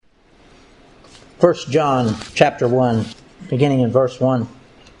1 John chapter 1, beginning in verse 1.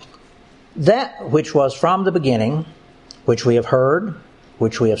 That which was from the beginning, which we have heard,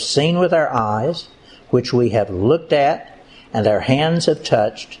 which we have seen with our eyes, which we have looked at, and our hands have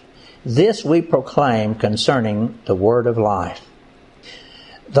touched, this we proclaim concerning the word of life.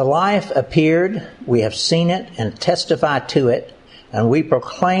 The life appeared, we have seen it and testify to it, and we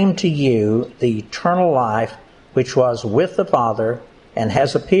proclaim to you the eternal life which was with the Father and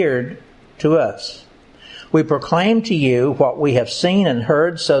has appeared to us. We proclaim to you what we have seen and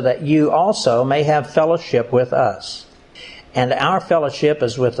heard, so that you also may have fellowship with us. And our fellowship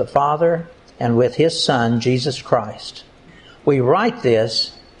is with the Father and with His Son, Jesus Christ. We write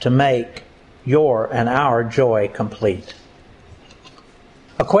this to make your and our joy complete.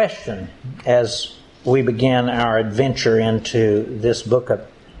 A question as we begin our adventure into this book of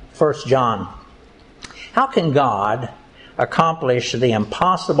 1 John. How can God accomplish the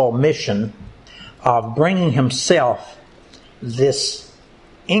impossible mission of bringing Himself, this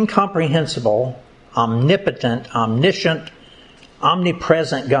incomprehensible, omnipotent, omniscient,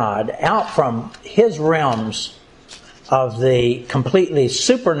 omnipresent God, out from His realms of the completely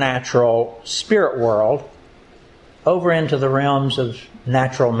supernatural spirit world over into the realms of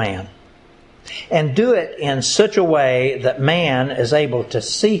natural man? And do it in such a way that man is able to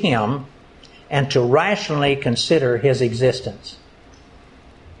see Him and to rationally consider His existence.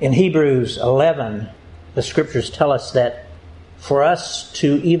 In Hebrews 11, the Scriptures tell us that for us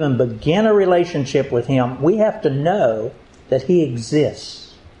to even begin a relationship with Him, we have to know that He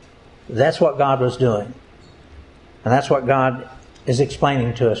exists. That's what God was doing. And that's what God is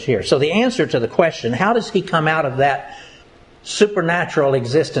explaining to us here. So the answer to the question, how does He come out of that supernatural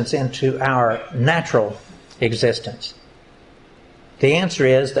existence into our natural existence? The answer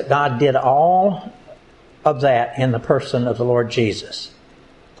is that God did all of that in the person of the Lord Jesus.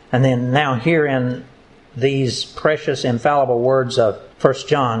 And then now here in these precious infallible words of 1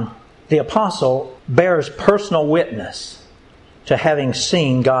 John, the apostle bears personal witness to having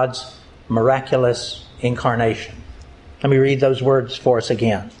seen God's miraculous incarnation. Let me read those words for us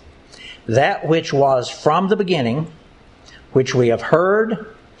again. That which was from the beginning, which we have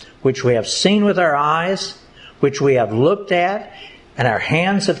heard, which we have seen with our eyes, which we have looked at, and our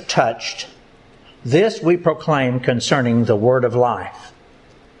hands have touched, this we proclaim concerning the word of life.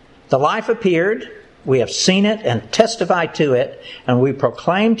 The life appeared, we have seen it and testify to it, and we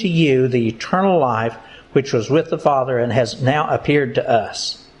proclaim to you the eternal life which was with the Father and has now appeared to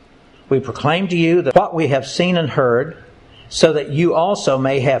us. We proclaim to you that what we have seen and heard, so that you also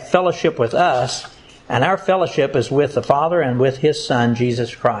may have fellowship with us, and our fellowship is with the Father and with His Son,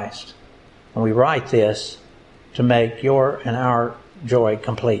 Jesus Christ. And we write this to make your and our joy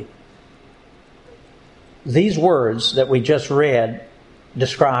complete. These words that we just read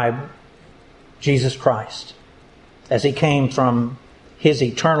describe Jesus Christ as He came from His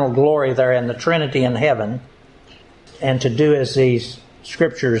eternal glory there in the Trinity in heaven, and to do as these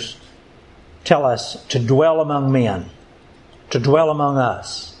Scriptures tell us, to dwell among men, to dwell among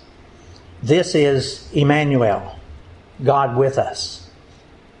us. This is Emmanuel, God with us.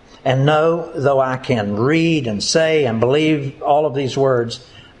 And no, though I can read and say and believe all of these words,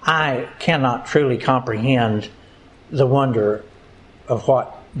 I cannot truly comprehend the wonder of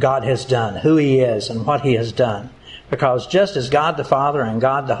what God has done, who He is and what He has done. Because just as God the Father and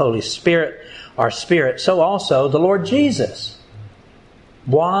God the Holy Spirit are Spirit, so also the Lord Jesus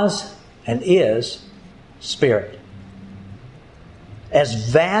was and is Spirit. As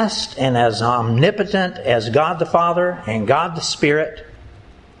vast and as omnipotent as God the Father and God the Spirit,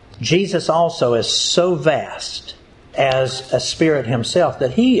 Jesus also is so vast as a Spirit Himself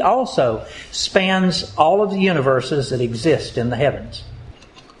that He also spans all of the universes that exist in the heavens.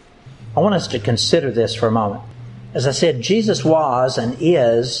 I want us to consider this for a moment. As I said, Jesus was and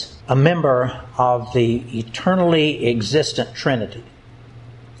is a member of the eternally existent Trinity.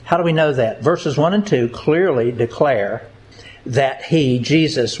 How do we know that? Verses 1 and 2 clearly declare that He,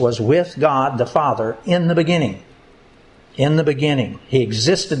 Jesus, was with God the Father in the beginning. In the beginning. He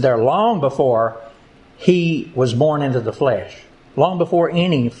existed there long before He was born into the flesh. Long before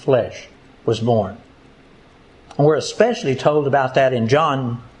any flesh was born. And we're especially told about that in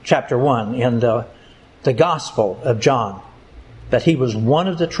John chapter 1, in the Gospel of John. That He was one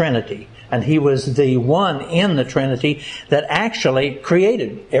of the Trinity. And He was the one in the Trinity that actually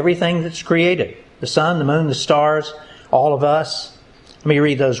created everything that's created. The sun, the moon, the stars, all of us. Let me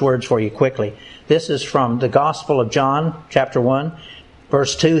read those words for you quickly. This is from the Gospel of John, chapter 1,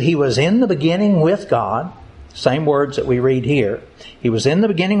 verse 2. He was in the beginning with God. Same words that we read here. He was in the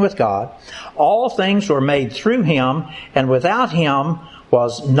beginning with God. All things were made through Him, and without Him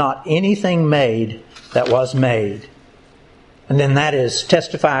was not anything made that was made. And then that is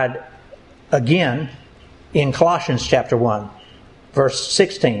testified again in Colossians chapter 1, verse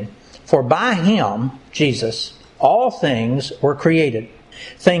 16. For by Him, Jesus, all things were created,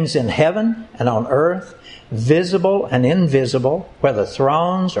 things in heaven and on earth, visible and invisible, whether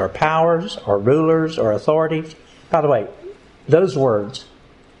thrones or powers or rulers or authorities. By the way, those words,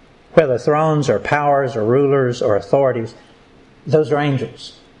 whether thrones or powers or rulers or authorities, those are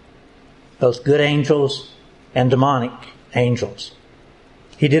angels. Those good angels and demonic angels.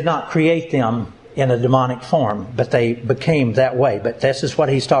 He did not create them in a demonic form, but they became that way. But this is what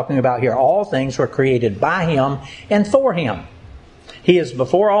he's talking about here. All things were created by Him and for Him. He is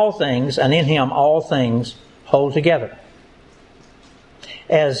before all things, and in Him all things hold together.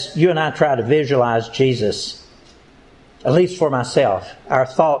 As you and I try to visualize Jesus, at least for myself, our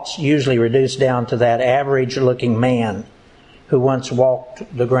thoughts usually reduce down to that average-looking man who once walked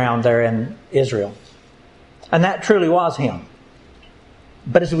the ground there in Israel. And that truly was Him.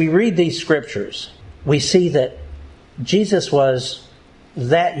 But as we read these scriptures, we see that Jesus was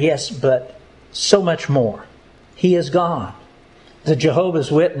that, yes, but so much more. He is God. The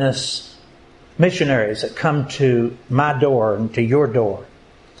Jehovah's Witness missionaries that come to my door and to your door,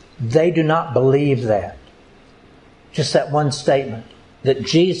 they do not believe that. Just that one statement, that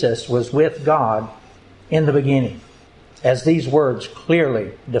Jesus was with God in the beginning, as these words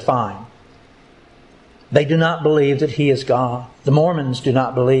clearly define. They do not believe that He is God. The Mormons do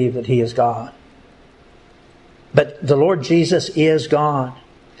not believe that He is God. But the Lord Jesus is God.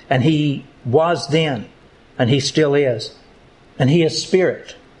 And He was then. And He still is. And He is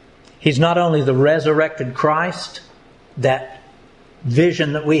Spirit. He's not only the resurrected Christ, that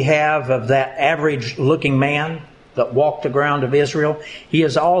vision that we have of that average-looking man that walked the ground of Israel. He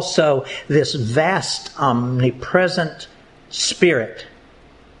is also this vast, omnipresent Spirit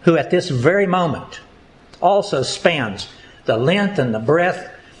who at this very moment also spans the length and the breadth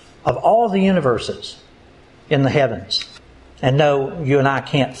of all the universes in the heavens. And no, you and I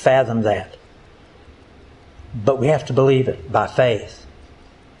can't fathom that. But we have to believe it by faith.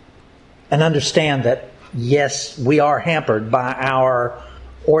 And understand that, yes, we are hampered by our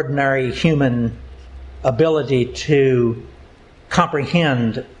ordinary human ability to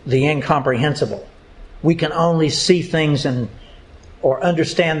comprehend the incomprehensible. We can only see things or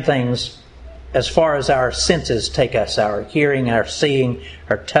understand things as far as our senses take us, our hearing, our seeing,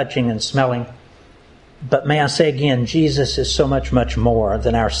 our touching and smelling. But may I say again, Jesus is so much, much more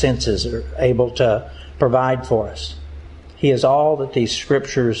than our senses are able to provide for us. He is all that these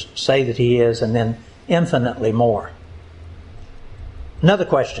scriptures say that He is, and then infinitely more. Another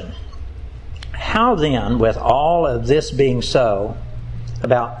question. How then, with all of this being so,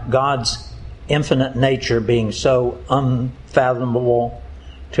 about God's infinite nature being so unfathomable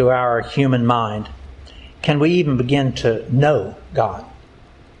to our human mind, can we even begin to know God?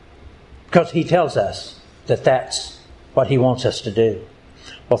 Because He tells us that that's what He wants us to do.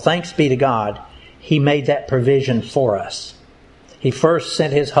 Well, thanks be to God, He made that provision for us. He first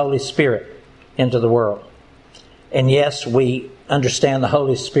sent His Holy Spirit into the world. And yes, we understand the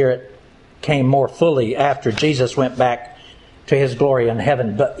Holy Spirit came more fully after Jesus went back to His glory in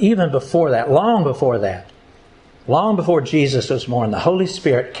heaven. But even before that, long before Jesus was born, the Holy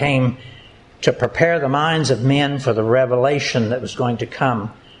Spirit came to prepare the minds of men for the revelation that was going to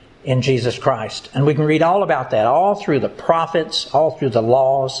come in Jesus Christ. And we can read all about that, all through the prophets, all through the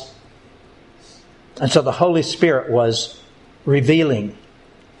laws. And so the Holy Spirit was revealing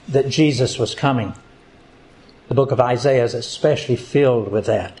that Jesus was coming. The book of Isaiah is especially filled with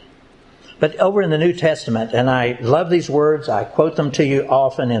that. But over in the New Testament, and I love these words, I quote them to you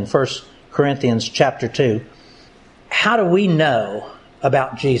often in 1 Corinthians chapter 2. How do we know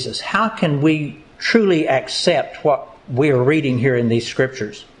about Jesus? How can we truly accept what we are reading here in these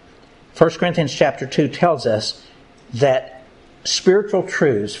scriptures? 1 Corinthians chapter 2 tells us that spiritual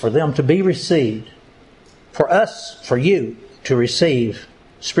truths, for them to be received, for us, for you to receive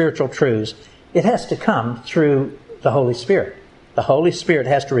spiritual truths, it has to come through the Holy Spirit. The Holy Spirit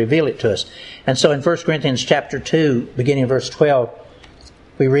has to reveal it to us. And so in 1 Corinthians chapter 2, beginning of verse 12,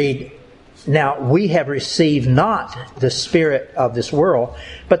 we read, "Now we have received not the spirit of this world,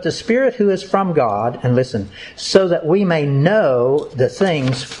 but the Spirit who is from God," and listen, "so that we may know the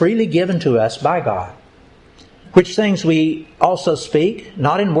things freely given to us by God, which things we also speak,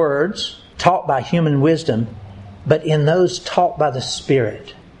 not in words, taught by human wisdom, but in those taught by the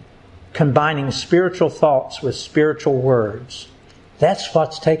Spirit, combining spiritual thoughts with spiritual words." That's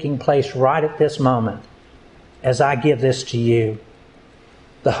what's taking place right at this moment as I give this to you.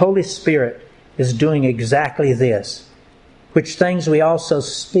 The Holy Spirit is doing exactly this. which things we also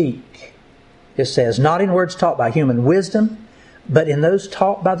speak, it says, not in words taught by human wisdom, but in those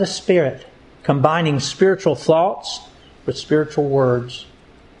taught by the Spirit, combining spiritual thoughts with spiritual words.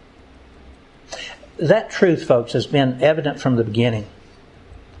 That truth, folks, has been evident from the beginning.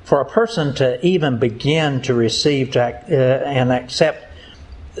 For a person to even begin to receive and accept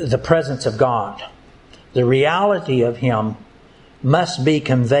the presence of God, the reality of Him must be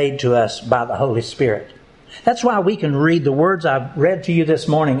conveyed to us by the Holy Spirit. That's why we can read the words I've read to you this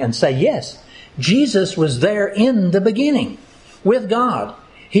morning and say, yes, Jesus was there in the beginning with God.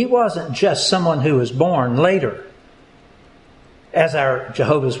 He wasn't just someone who was born later, as our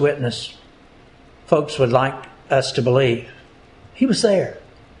Jehovah's Witness folks would like us to believe. He was there.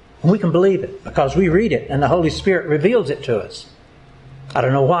 And we can believe it because we read it and the Holy Spirit reveals it to us. I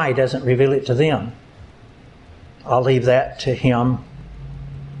don't know why He doesn't reveal it to them. I'll leave that to Him.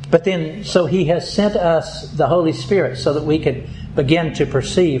 But then, so He has sent us the Holy Spirit so that we could begin to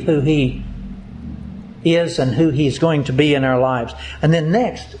perceive who He is and who He's going to be in our lives. And then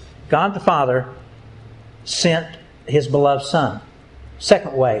next, God the Father sent His beloved Son.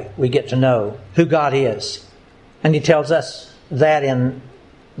 Second way we get to know who God is. And He tells us that in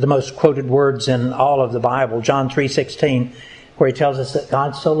the most quoted words in all of the Bible, John 3:16, where He tells us that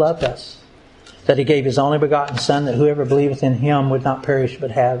God so loved us that He gave His only begotten Son, that whoever believeth in Him would not perish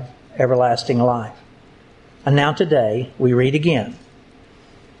but have everlasting life. And now today, we read again.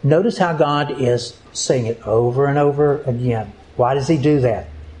 Notice how God is saying it over and over again. Why does He do that?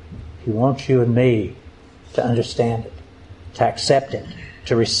 He wants you and me to understand it, to accept it,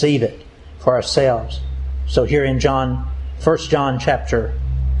 to receive it for ourselves. So here in 1 John chapter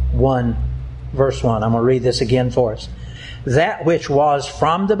 1, verse 1, I'm going to read this again for us. That which was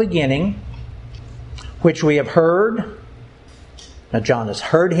from the beginning, which we have heard. Now John has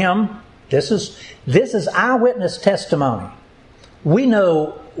heard Him. This is eyewitness testimony. We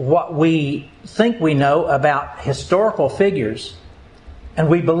know what we think we know about historical figures, and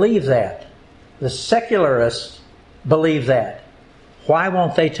we believe that. The secularists believe that. Why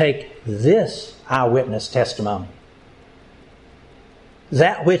won't they take this eyewitness testimony?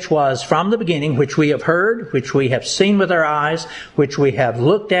 That which was from the beginning, which we have heard, which we have seen with our eyes, which we have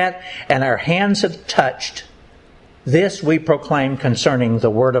looked at, and our hands have touched, this we proclaim concerning the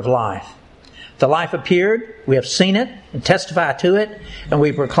word of life. The life appeared, we have seen it, and testify to it, and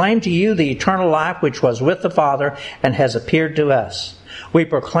we proclaim to you the eternal life which was with the Father and has appeared to us. We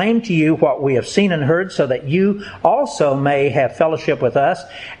proclaim to you what we have seen and heard, so that you also may have fellowship with us,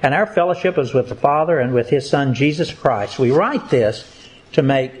 and our fellowship is with the Father and with His Son Jesus Christ. We write this to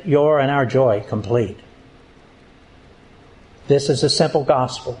make your and our joy complete. This is a simple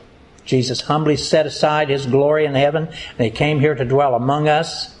gospel. Jesus humbly set aside His glory in heaven, and He came here to dwell among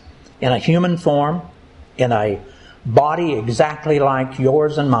us in a human form, in a body exactly like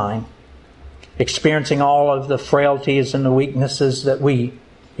yours and mine, experiencing all of the frailties and the weaknesses that we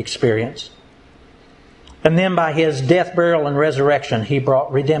experience. And then by His death, burial, and resurrection, He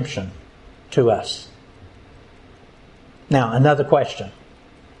brought redemption to us. Now, another question.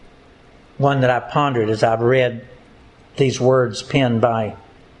 One that I've pondered as I've read these words penned by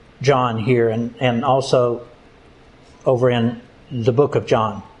John here and also over in the book of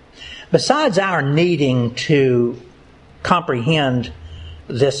John. Besides our needing to comprehend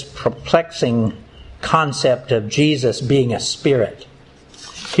this perplexing concept of Jesus being a spirit,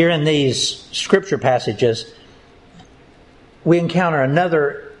 here in these scripture passages, we encounter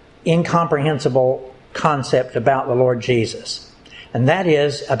another incomprehensible concept about the Lord Jesus. And that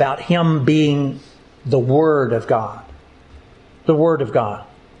is about Him being the Word of God. The Word of God.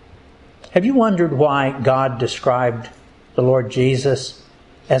 Have you wondered why God described the Lord Jesus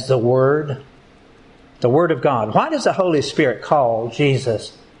as the Word? The Word of God. Why does the Holy Spirit call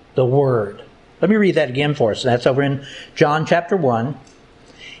Jesus the Word? Let me read that again for us. That's over in John chapter 1.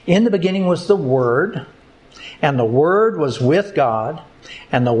 In the beginning was the Word, and the Word was with God,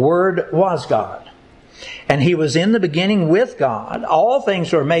 and the Word was God. And He was in the beginning with God. All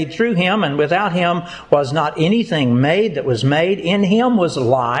things were made through Him, and without Him was not anything made that was made. In Him was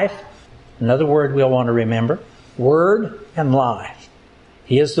life. Another word we'll want to remember. Word and life.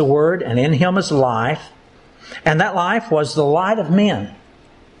 He is the Word, and in Him is life. And that life was the light of men.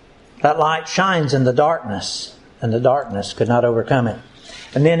 That light shines in the darkness, and the darkness could not overcome it.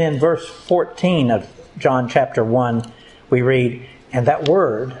 And then in verse 14 of John chapter 1, we read, and that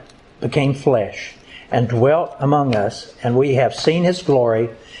Word became flesh and dwelt among us, and we have seen His glory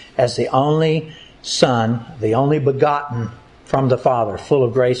as the only Son, the only begotten from the Father, full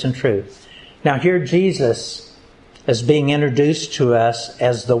of grace and truth. Now here Jesus is being introduced to us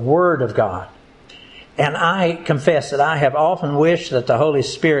as the Word of God. And I confess that I have often wished that the Holy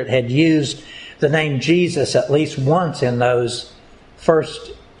Spirit had used the name Jesus at least once in those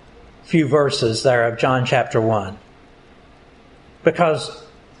first few verses there of John chapter 1. Because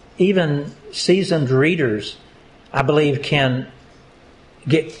even seasoned readers, I believe, can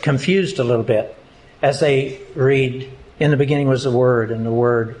get confused a little bit as they read, in the beginning was the Word, and the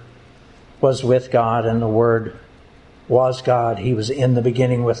Word was with God, and the Word was God. He was in the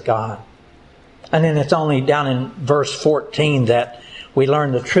beginning with God. And then it's only down in verse 14 that we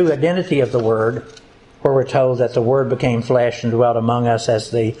learn the true identity of the Word, where we're told that the Word became flesh and dwelt among us as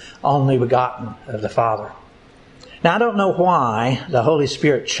the only begotten of the Father. Now, I don't know why the Holy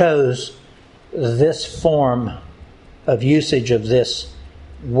Spirit chose this form of usage of this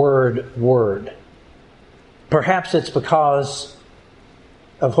word. Perhaps it's because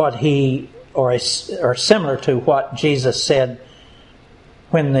of what he, or similar to what Jesus said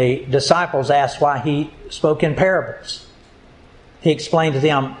when the disciples asked why he spoke in parables. He explained to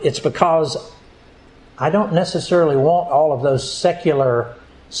them, it's because I don't necessarily want all of those secular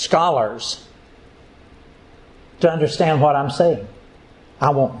scholars to understand what I'm saying. I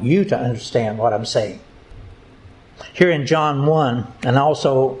want you to understand what I'm saying. Here in John 1, and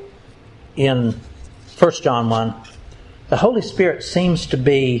also in 1 John 1, the Holy Spirit seems to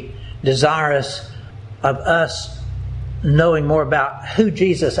be desirous of us knowing more about who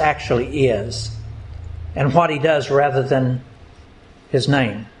Jesus actually is and what He does rather than His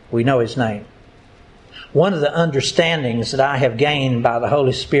name. We know His name. One of the understandings that I have gained by the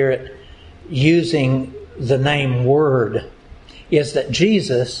Holy Spirit using the name Word is that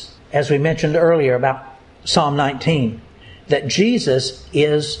Jesus, as we mentioned earlier about Psalm 19, that Jesus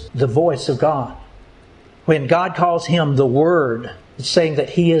is the voice of God. When God calls Him the Word, it's saying that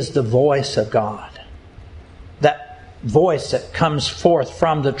He is the voice of God. That voice that comes forth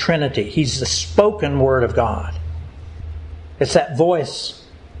from the Trinity. He's the spoken Word of God. It's that voice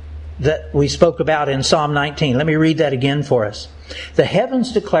that we spoke about in Psalm 19. Let me read that again for us. The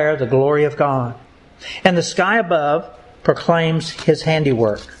heavens declare the glory of God, and the sky above proclaims His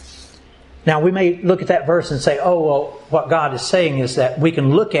handiwork. Now, we may look at that verse and say, oh, well, what God is saying is that we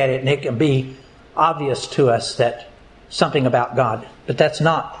can look at it and it can be obvious to us that something about God. But that's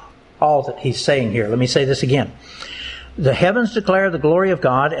not all that He's saying here. Let me say this again. The heavens declare the glory of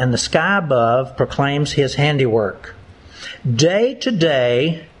God, and the sky above proclaims His handiwork. Day to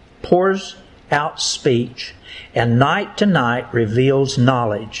day pours out speech, and night to night reveals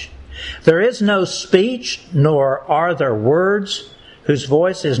knowledge. There is no speech, nor are there words whose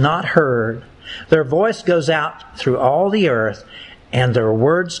voice is not heard. Their voice goes out through all the earth, and their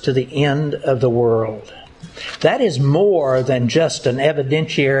words to the end of the world. That is more than just an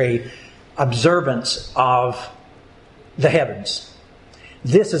evidentiary observance of the heavens.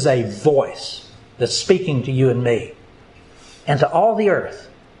 This is a voice that's speaking to you and me and to all the earth.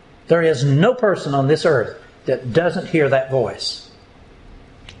 There is no person on this earth that doesn't hear that voice.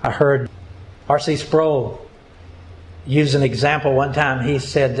 I heard R.C. Sproul use an example one time. He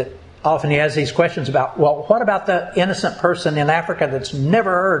said that often he has these questions about, well, what about the innocent person in Africa that's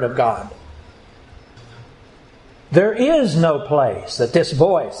never heard of God? There is no place that this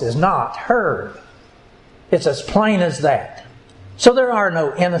voice is not heard. It's as plain as that. So there are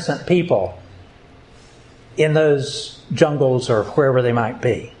no innocent people in those jungles or wherever they might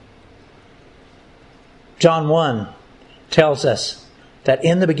be. John 1 tells us that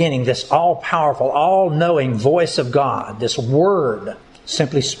in the beginning, this all-powerful, all-knowing voice of God, this Word,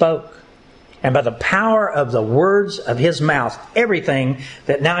 simply spoke. And by the power of the words of His mouth, everything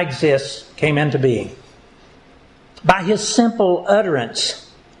that now exists came into being. By His simple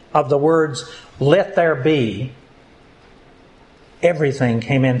utterance of the words, "Let there be," everything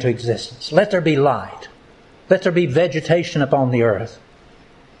came into existence. Let there be light. Let there be vegetation upon the earth.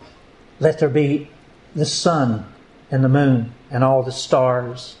 Let there be the sun and the moon and all the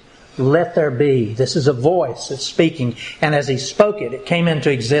stars. Let there be. This is a voice that's speaking. And as He spoke it, it came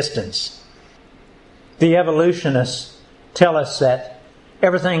into existence. The evolutionists tell us that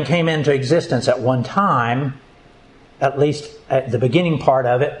everything came into existence at one time, at least at the beginning part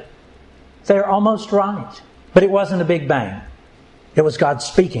of it. They're almost right. But it wasn't a big bang. It was God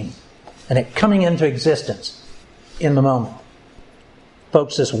speaking and it coming into existence in the moment.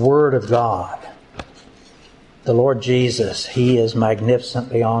 Folks, this Word of God, the Lord Jesus, He is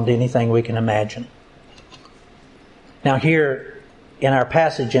magnificent beyond anything we can imagine. Now here in our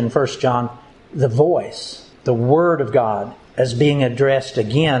passage in 1 John, the voice, the Word of God, is being addressed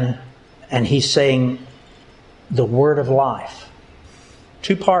again, and He's saying the Word of life.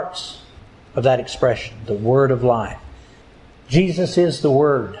 Two parts of that expression, the Word of life. Jesus is the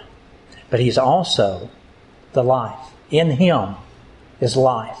Word. but He's also the life. In Him is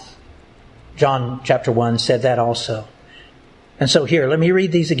life. John chapter 1 said that also. And so here, let me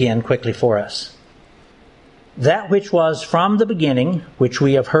read these again quickly for us. That which was from the beginning, which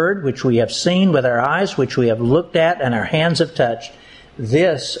we have heard, which we have seen with our eyes, which we have looked at and our hands have touched,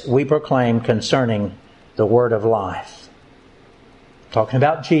 this we proclaim concerning the word of life. Talking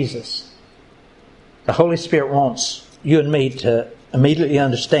about Jesus. The Holy Spirit wants you and me to immediately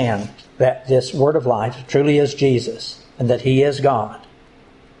understand that this word of life truly is Jesus and that He is God.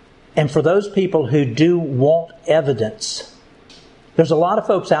 And for those people who do want evidence, there's a lot of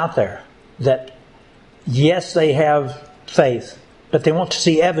folks out there that, yes, they have faith, but they want to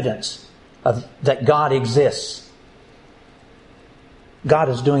see evidence of that God exists. God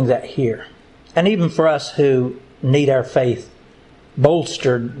is doing that here. And even for us who need our faith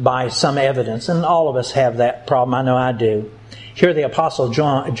bolstered by some evidence, and all of us have that problem, I know I do. Here the Apostle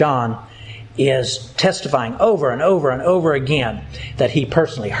John is testifying over and over and over again that he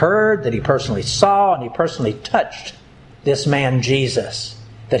personally heard, that he personally saw, and he personally touched this man Jesus,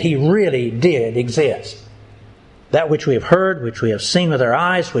 that He really did exist. That which we have heard, which we have seen with our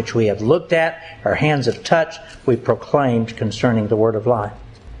eyes, which we have looked at, our hands have touched, we proclaimed concerning the word of life.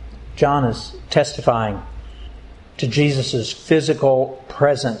 John is testifying to Jesus' physical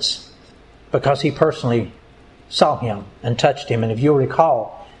presence because he personally saw Him and touched Him. And if you'll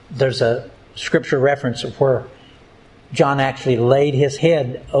recall, there's a scripture reference where John actually laid his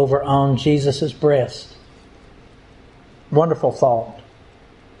head over on Jesus' breast. Wonderful thought.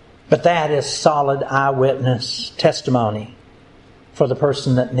 But that is solid eyewitness testimony for the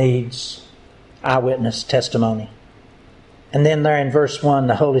person that needs eyewitness testimony. And then there in verse 1,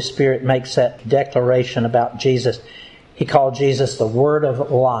 the Holy Spirit makes that declaration about Jesus. He called Jesus the Word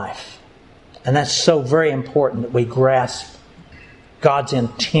of Life. And that's so very important that we grasp God's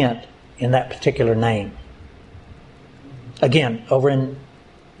intent in that particular name. Again, over in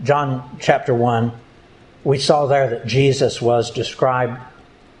John chapter 1, we saw there that Jesus was described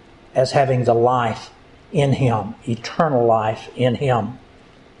as having the life in Him, eternal life in Him.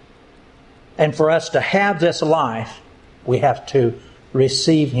 And for us to have this life, we have to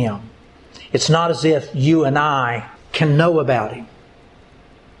receive Him. It's not as if you and I can know about Him.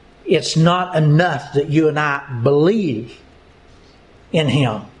 It's not enough that you and I believe in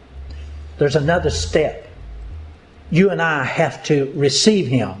Him. There's another step. You and I have to receive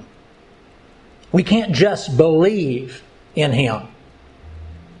Him. We can't just believe in Him.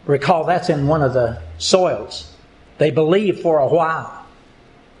 Recall, that's in one of the soils. They believe for a while.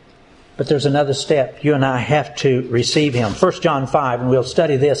 But there's another step. You and I have to receive Him. 1 John 5, and we'll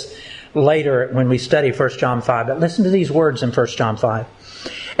study this later when we study 1 John 5. But listen to these words in 1 John 5.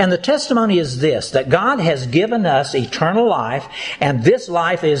 And the testimony is this, that God has given us eternal life, and this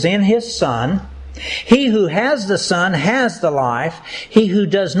life is in His Son. He who has the Son has the life. He who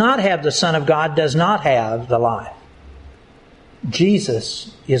does not have the Son of God does not have the life.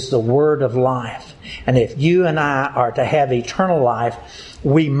 Jesus is the Word of life. And if you and I are to have eternal life,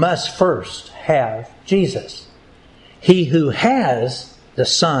 we must first have Jesus. He who has the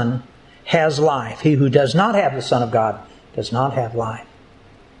Son has life. He who does not have the Son of God does not have life.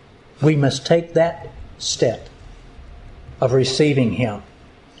 We must take that step of receiving Him.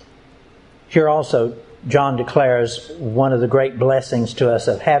 Here also, John declares one of the great blessings to us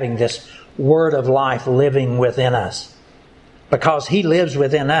of having this Word of life living within us. Because He lives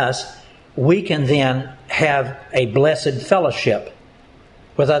within us, we can then have a blessed fellowship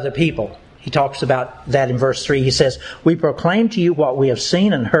with other people. He talks about that in verse 3. He says, "We proclaim to you what we have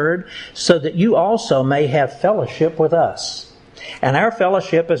seen and heard, so that you also may have fellowship with us. And our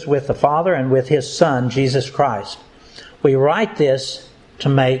fellowship is with the Father and with His Son, Jesus Christ. We write this to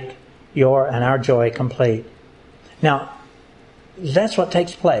make your and our joy complete." Now, that's what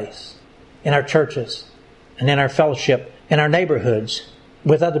takes place in our churches and in our fellowship, in our neighborhoods,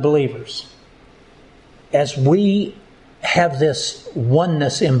 with other believers. As we have this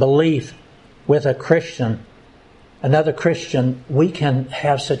oneness in belief with a Christian, another Christian, we can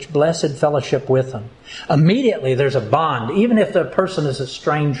have such blessed fellowship with them. Immediately there's a bond, even if the person is a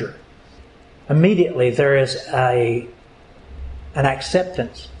stranger. Immediately there is an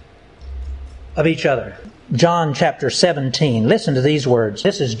acceptance of each other. John chapter 17. Listen to these words.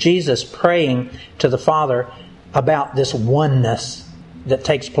 This is Jesus praying to the Father about this oneness that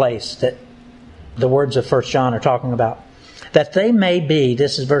takes place, that the words of 1 John are talking about. That they may be,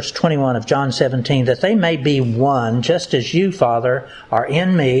 this is verse 21 of John 17, that they may be one, just as you, Father, are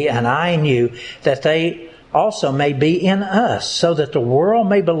in me and I in you, that they also may be in us, so that the world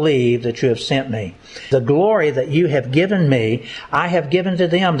may believe that you have sent me. The glory that you have given me, I have given to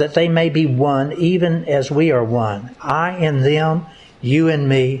them, that they may be one, even as we are one. I in them, you in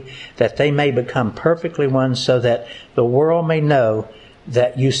me, that they may become perfectly one, so that the world may know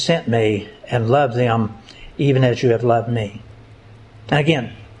that you sent me and love them, even as you have loved me. And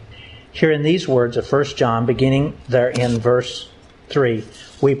again, here in these words of 1 John, beginning there in verse 3,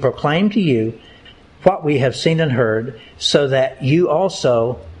 we proclaim to you what we have seen and heard, so that you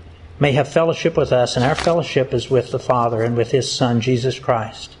also may have fellowship with us, and our fellowship is with the Father and with His Son, Jesus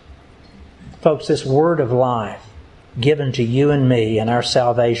Christ. Folks, this word of life given to you and me in our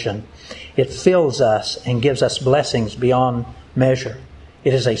salvation, it fills us and gives us blessings beyond measure.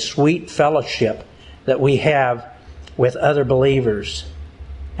 It is a sweet fellowship that we have with other believers,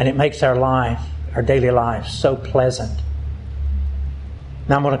 and it makes our life, our daily life, so pleasant.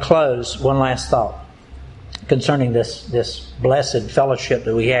 Now I'm going to close one last thought concerning this blessed fellowship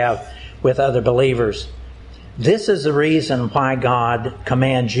that we have with other believers. This is the reason why God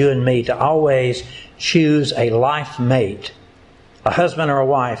commands you and me to always choose a life mate, a husband or a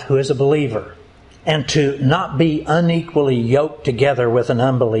wife who is a believer, and to not be unequally yoked together with an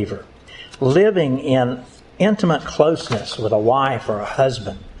unbeliever. Living in intimate closeness with a wife or a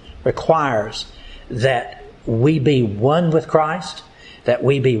husband requires that we be one with Christ, that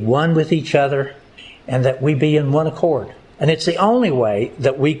we be one with each other, and that we be in one accord. And it's the only way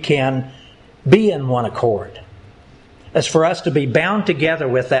that we can be in one accord, as for us to be bound together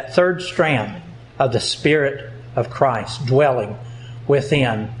with that third strand of the Spirit of Christ dwelling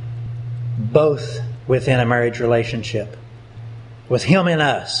within, both within a marriage relationship. With Him in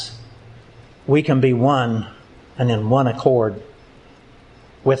us, we can be one and in one accord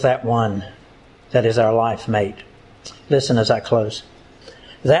with that one that is our life mate. Listen as I close.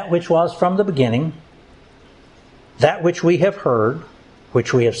 That which was from the beginning, that which we have heard,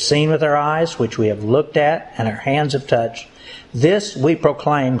 which we have seen with our eyes, which we have looked at, and our hands have touched, this we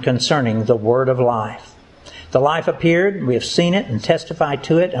proclaim concerning the word of life. The life appeared, we have seen it and testified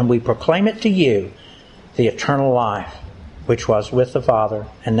to it, and we proclaim it to you, the eternal life, which was with the Father,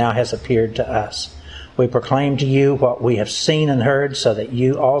 and now has appeared to us. We proclaim to you what we have seen and heard, so that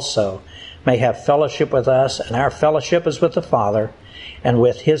you also may have fellowship with us, and our fellowship is with the Father and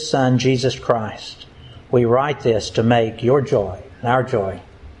with His Son, Jesus Christ. We write this to make your joy and our joy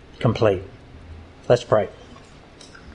complete. Let's pray.